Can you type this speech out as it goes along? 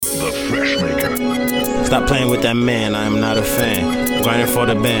the fresh maker. Stop playing with that man, I am not a fan. Grinding for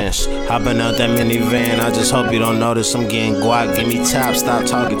the bands, hopping out that minivan. I just hope you don't notice I'm getting guac. Give me top, stop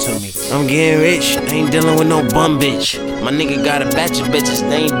talking to me. I'm getting rich, ain't dealing with no bum bitch. My nigga got a batch of bitches,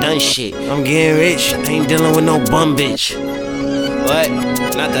 they ain't done shit. I'm getting rich, ain't dealing with no bum bitch. What?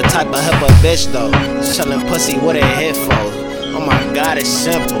 Not the type of hipper bitch though. Selling pussy with a headphone. Oh my god, it's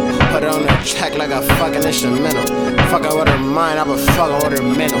simple. Put it on the track like a fucking instrumental. Fucking with her mind, I been fucking with her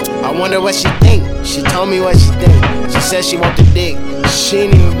mental. I wonder what she think. She told me what she think. She said she want the dick. She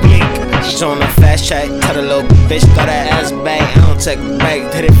ain't even blink. She's on the fast track. Tell the little bitch, throw that ass back. I don't take it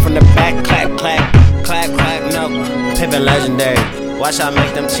back. Hit it from the back. Clap, clap, clap, clap. No, pimpin' legendary. Watch I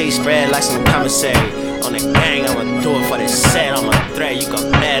make them cheese spread like some commissary. On the gang, I'ma do it for the set. I'm a threat, you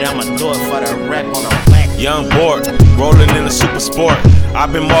can bet. I'ma do it for the rep on the back. Young Bourt, rolling in a super sport.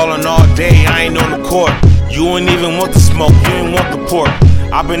 I've been ballin' all day, I ain't on the court. You ain't even want the smoke, you ain't want the pork.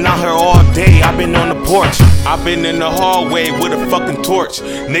 I've been out here all day, I've been on the porch. I've been in the hallway with a fucking torch.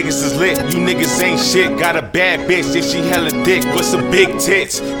 Niggas is lit, you niggas ain't shit. Got a bad bitch, yeah, she hella thick with some big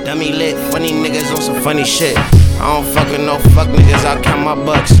tits. Dummy lit, funny niggas on some funny shit. I don't fuck with no fuck niggas, I count my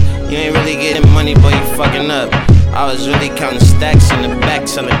bucks. You ain't really getting money, boy, you fucking up. I was really counting stacks in the back,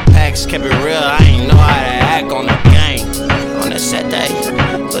 selling packs. Kept it real, I ain't know how to act on the gang. On the set day,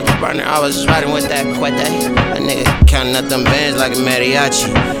 with the burner, I was riding with that quete. A nigga counting up them bands like a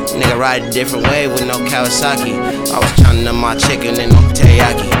mariachi. Nigga ride a different way with no Kawasaki. I was counting up my chicken and no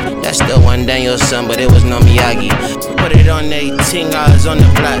teriyaki. That still wasn't Daniel's son, but it was no Miyagi. Put it on 18 hours on the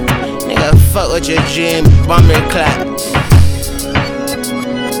block. Nigga, fuck with your dream, bomber clap.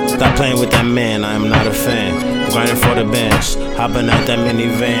 Stop playing with that man, I am not a fan. Grinding for the bench, hopping out that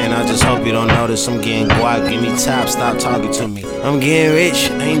minivan. I just hope you don't notice I'm getting guac. Give me top, stop talking to me. I'm getting rich,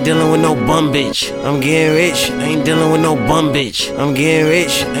 ain't dealing with no bum bitch. I'm getting rich, ain't dealing with no bum bitch. I'm getting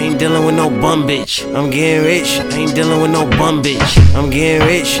rich, ain't dealing with no bum bitch. I'm getting rich, ain't dealing with no bum bitch. I'm getting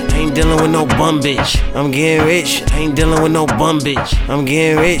rich, ain't dealing with no bum bitch. I'm getting rich, ain't dealing with no bum bitch. I'm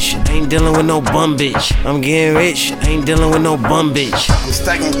getting rich, ain't dealing with no bum bitch. I'm getting rich, ain't dealing with no bum bitch. I'm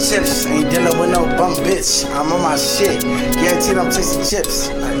stacking chips, ain't dealing with no bum bitch. I'm on my shit, guaranteed I'm tasting chips.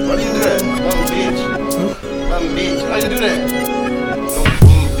 Why do you do that? Bum bitch. Bum bitch. Why you do that?